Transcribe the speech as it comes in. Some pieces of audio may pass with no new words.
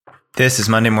This is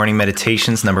Monday Morning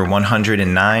Meditations number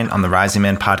 109 on the Rising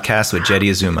Man podcast with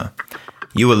Jeddy Azuma.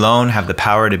 You alone have the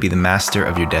power to be the master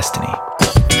of your destiny.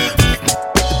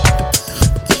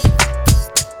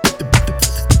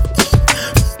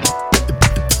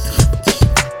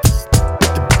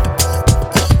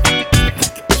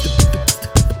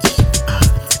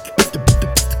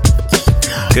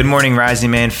 Good morning, Rising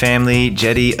Man family.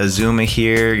 Jeddy Azuma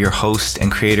here, your host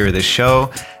and creator of this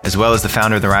show, as well as the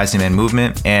founder of the Rising Man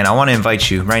movement. And I want to invite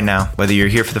you right now, whether you're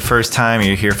here for the first time or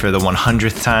you're here for the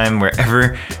 100th time,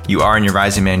 wherever you are in your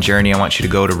Rising Man journey, I want you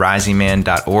to go to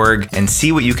risingman.org and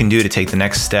see what you can do to take the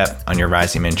next step on your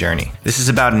Rising Man journey. This is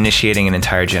about initiating an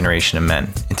entire generation of men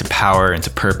into power, into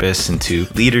purpose, into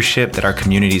leadership that our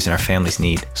communities and our families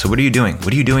need. So what are you doing?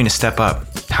 What are you doing to step up?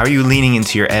 How are you leaning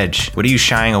into your edge? What are you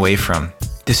shying away from?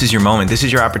 This is your moment. This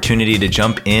is your opportunity to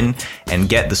jump in and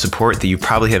get the support that you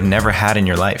probably have never had in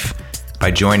your life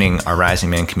by joining our Rising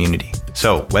Man community.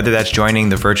 So whether that's joining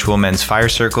the virtual men's fire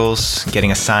circles,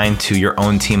 getting assigned to your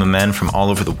own team of men from all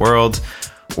over the world,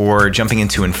 or jumping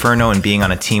into Inferno and being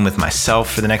on a team with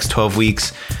myself for the next 12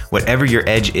 weeks, whatever your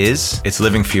edge is, it's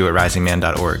living for you at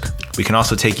risingman.org. We can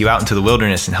also take you out into the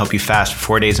wilderness and help you fast for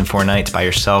 4 days and 4 nights by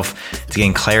yourself to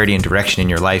gain clarity and direction in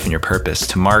your life and your purpose,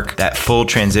 to mark that full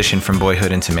transition from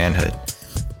boyhood into manhood.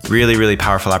 Really, really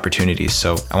powerful opportunities.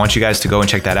 So I want you guys to go and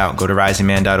check that out. Go to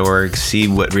risingman.org, see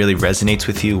what really resonates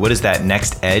with you. What is that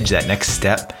next edge, that next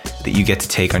step that you get to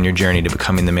take on your journey to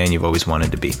becoming the man you've always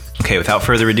wanted to be? Okay, without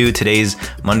further ado, today's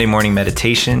Monday morning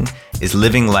meditation is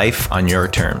living life on your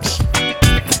terms.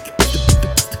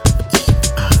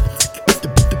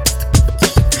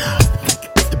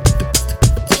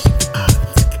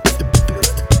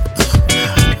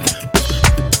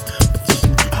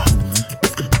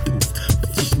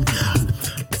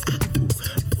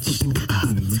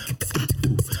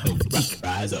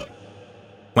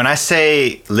 When I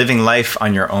say living life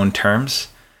on your own terms,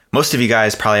 most of you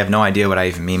guys probably have no idea what I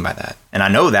even mean by that. And I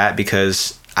know that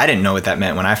because I didn't know what that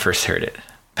meant when I first heard it.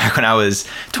 Back when I was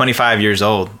 25 years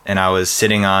old and I was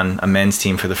sitting on a men's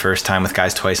team for the first time with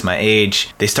guys twice my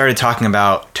age, they started talking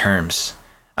about terms,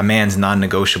 a man's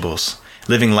non-negotiables,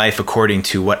 living life according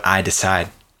to what I decide.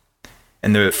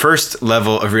 And the first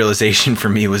level of realization for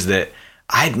me was that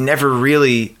I'd never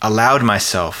really allowed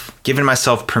myself, given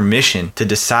myself permission to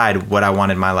decide what I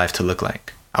wanted my life to look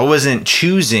like. I wasn't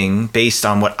choosing based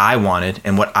on what I wanted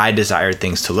and what I desired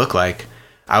things to look like.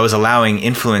 I was allowing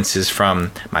influences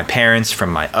from my parents,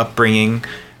 from my upbringing,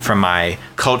 from my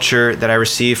culture that I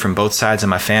received from both sides of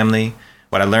my family,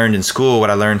 what I learned in school, what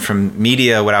I learned from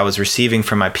media, what I was receiving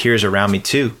from my peers around me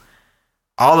too.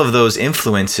 All of those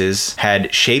influences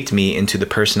had shaped me into the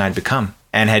person I'd become,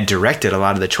 and had directed a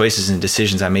lot of the choices and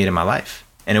decisions I made in my life.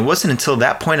 And it wasn't until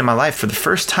that point in my life, for the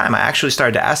first time, I actually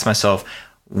started to ask myself,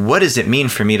 what does it mean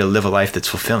for me to live a life that's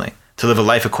fulfilling? To live a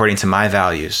life according to my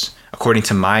values, according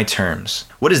to my terms?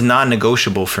 What is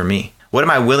non-negotiable for me? What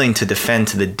am I willing to defend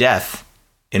to the death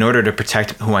in order to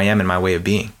protect who I am and my way of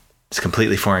being? It's a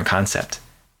completely foreign concept.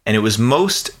 And it was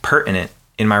most pertinent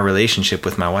in my relationship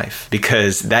with my wife,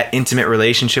 because that intimate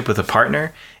relationship with a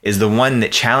partner is the one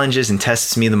that challenges and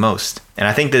tests me the most. And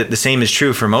I think that the same is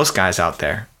true for most guys out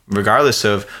there, regardless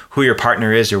of who your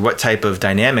partner is or what type of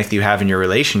dynamic you have in your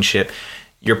relationship.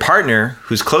 Your partner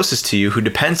who's closest to you, who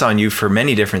depends on you for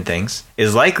many different things,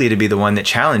 is likely to be the one that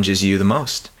challenges you the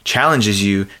most, challenges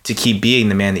you to keep being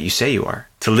the man that you say you are,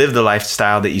 to live the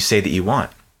lifestyle that you say that you want.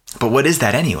 But what is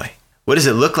that anyway? What does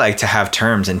it look like to have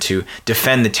terms and to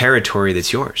defend the territory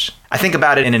that's yours? I think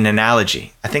about it in an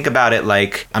analogy. I think about it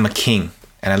like I'm a king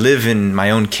and I live in my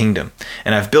own kingdom,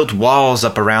 and I've built walls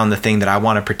up around the thing that I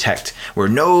want to protect where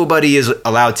nobody is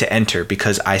allowed to enter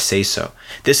because I say so.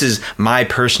 This is my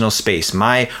personal space,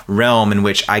 my realm in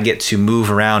which I get to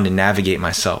move around and navigate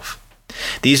myself.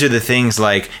 These are the things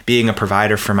like being a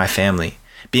provider for my family,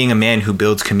 being a man who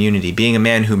builds community, being a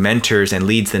man who mentors and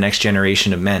leads the next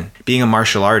generation of men, being a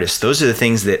martial artist. Those are the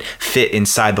things that fit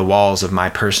inside the walls of my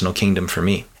personal kingdom for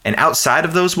me. And outside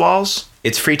of those walls,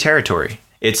 it's free territory.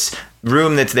 It's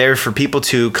room that's there for people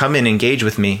to come and engage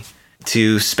with me,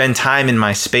 to spend time in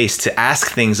my space, to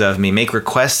ask things of me, make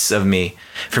requests of me,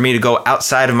 for me to go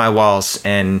outside of my walls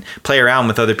and play around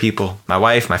with other people, my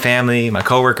wife, my family, my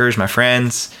coworkers, my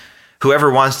friends,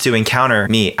 whoever wants to encounter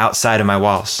me outside of my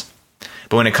walls.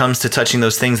 But when it comes to touching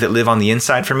those things that live on the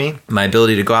inside for me, my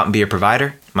ability to go out and be a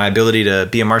provider, my ability to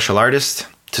be a martial artist,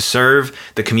 to serve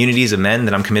the communities of men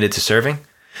that I'm committed to serving,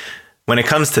 when it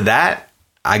comes to that,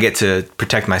 I get to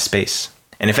protect my space.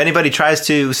 And if anybody tries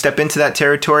to step into that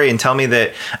territory and tell me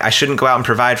that I shouldn't go out and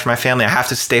provide for my family, I have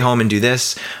to stay home and do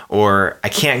this, or I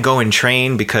can't go and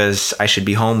train because I should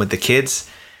be home with the kids,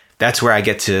 That's where I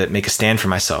get to make a stand for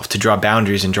myself, to draw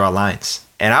boundaries and draw lines.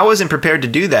 And I wasn't prepared to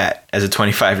do that as a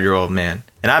 25-year-old man.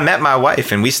 And I met my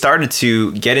wife and we started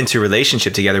to get into a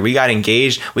relationship together. We got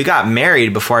engaged. We got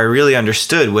married before I really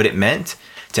understood what it meant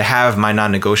to have my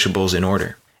non-negotiables in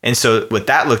order. And so what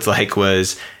that looked like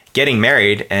was getting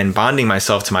married and bonding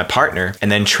myself to my partner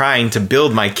and then trying to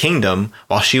build my kingdom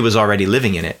while she was already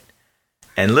living in it.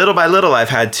 And little by little, I've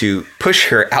had to push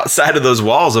her outside of those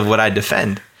walls of what I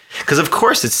defend. Because of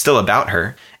course it's still about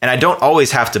her. And I don't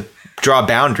always have to draw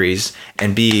boundaries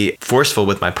and be forceful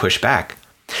with my pushback.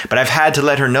 But I've had to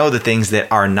let her know the things that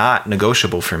are not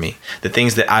negotiable for me, the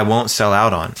things that I won't sell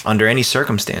out on under any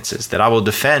circumstances, that I will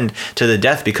defend to the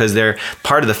death because they're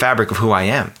part of the fabric of who I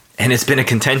am. And it's been a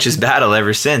contentious battle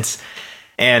ever since.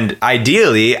 And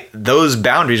ideally, those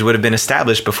boundaries would have been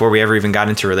established before we ever even got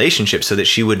into a relationship so that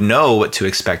she would know what to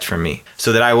expect from me,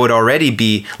 so that I would already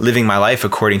be living my life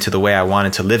according to the way I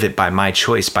wanted to live it by my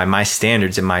choice, by my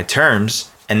standards and my terms.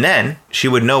 And then she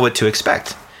would know what to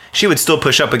expect. She would still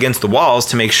push up against the walls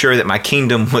to make sure that my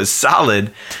kingdom was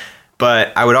solid,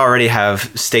 but I would already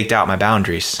have staked out my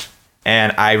boundaries.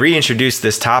 And I reintroduced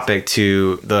this topic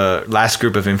to the last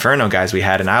group of Inferno guys we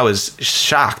had, and I was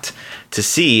shocked to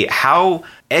see how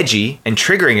edgy and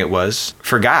triggering it was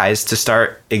for guys to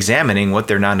start examining what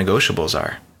their non-negotiables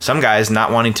are. Some guys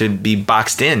not wanting to be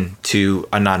boxed in to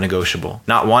a non-negotiable,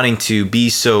 not wanting to be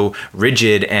so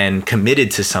rigid and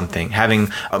committed to something, having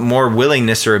a more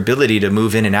willingness or ability to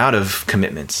move in and out of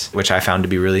commitments, which I found to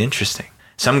be really interesting.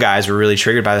 Some guys were really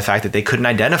triggered by the fact that they couldn't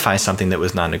identify something that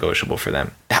was non-negotiable for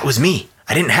them. That was me.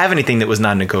 I didn't have anything that was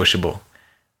non-negotiable.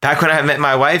 Back when I met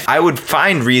my wife, I would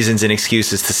find reasons and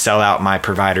excuses to sell out my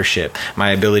providership,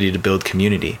 my ability to build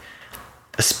community.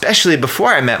 Especially before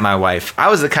I met my wife,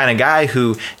 I was the kind of guy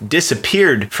who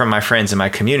disappeared from my friends and my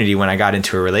community when I got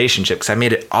into a relationship because I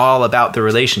made it all about the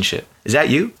relationship. Is that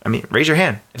you? I mean, raise your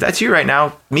hand. If that's you right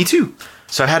now, me too.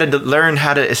 So I had to learn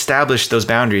how to establish those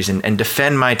boundaries and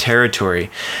defend my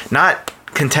territory, not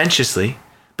contentiously,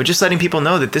 but just letting people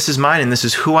know that this is mine and this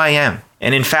is who I am.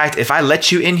 And in fact, if I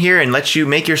let you in here and let you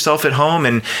make yourself at home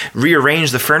and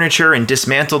rearrange the furniture and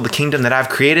dismantle the kingdom that I've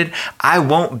created, I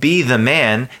won't be the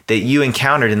man that you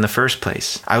encountered in the first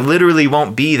place. I literally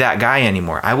won't be that guy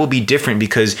anymore. I will be different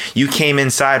because you came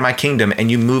inside my kingdom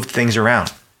and you moved things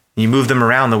around. You moved them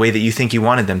around the way that you think you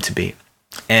wanted them to be.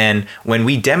 And when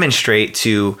we demonstrate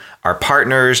to our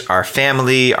partners, our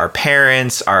family, our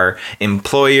parents, our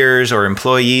employers or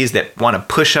employees that want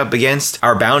to push up against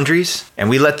our boundaries, and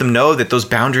we let them know that those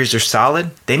boundaries are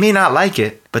solid, they may not like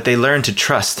it, but they learn to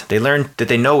trust. They learn that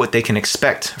they know what they can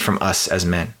expect from us as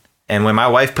men. And when my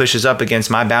wife pushes up against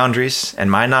my boundaries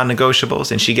and my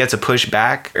non-negotiables, and she gets a push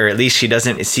back, or at least she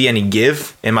doesn't see any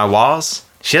give in my walls,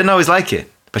 she doesn't always like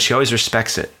it, but she always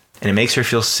respects it. And it makes her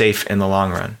feel safe in the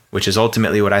long run, which is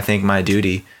ultimately what I think my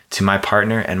duty to my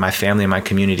partner and my family and my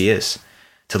community is,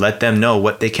 to let them know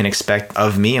what they can expect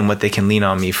of me and what they can lean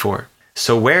on me for.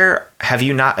 So where have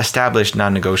you not established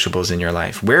non-negotiables in your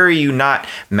life? Where are you not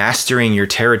mastering your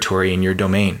territory and your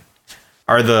domain?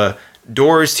 Are the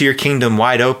doors to your kingdom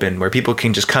wide open where people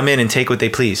can just come in and take what they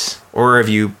please? Or have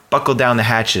you buckled down the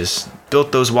hatches,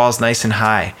 built those walls nice and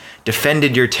high,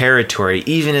 defended your territory,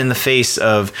 even in the face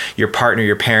of your partner,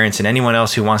 your parents, and anyone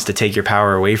else who wants to take your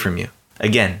power away from you?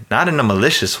 Again, not in a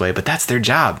malicious way, but that's their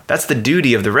job. That's the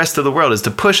duty of the rest of the world, is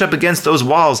to push up against those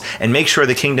walls and make sure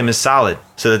the kingdom is solid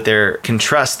so that they can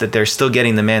trust that they're still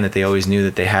getting the man that they always knew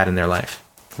that they had in their life.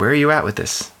 Where are you at with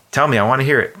this? Tell me, I want to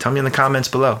hear it. Tell me in the comments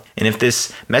below. And if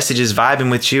this message is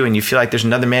vibing with you and you feel like there's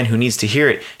another man who needs to hear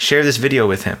it, share this video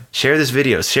with him. Share this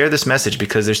video, share this message,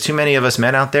 because there's too many of us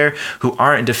men out there who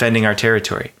aren't defending our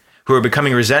territory, who are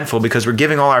becoming resentful because we're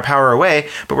giving all our power away,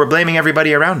 but we're blaming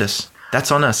everybody around us.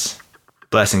 That's on us.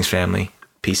 Blessings, family.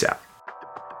 Peace out.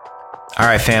 All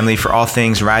right, family, for all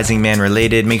things Rising Man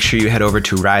related, make sure you head over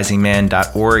to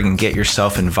risingman.org and get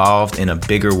yourself involved in a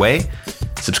bigger way.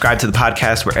 Subscribe to the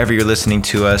podcast wherever you're listening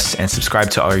to us, and subscribe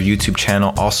to our YouTube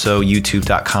channel, also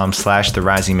youtube.com/The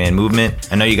Rising Man Movement.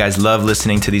 I know you guys love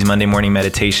listening to these Monday morning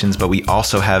meditations, but we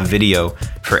also have video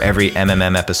for every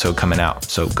MMM episode coming out.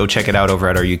 So go check it out over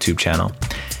at our YouTube channel.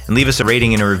 And leave us a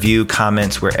rating and a review,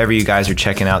 comments, wherever you guys are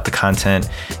checking out the content.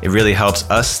 It really helps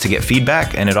us to get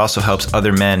feedback, and it also helps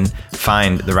other men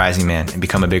find the Rising Man and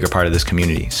become a bigger part of this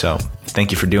community. So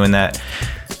thank you for doing that.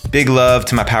 Big love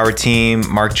to my power team,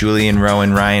 Mark, Julian,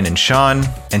 Rowan, Ryan, and Sean.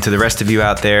 And to the rest of you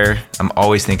out there, I'm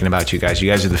always thinking about you guys. You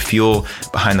guys are the fuel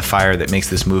behind the fire that makes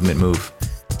this movement move.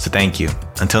 So thank you.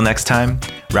 Until next time,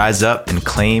 rise up and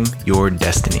claim your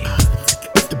destiny.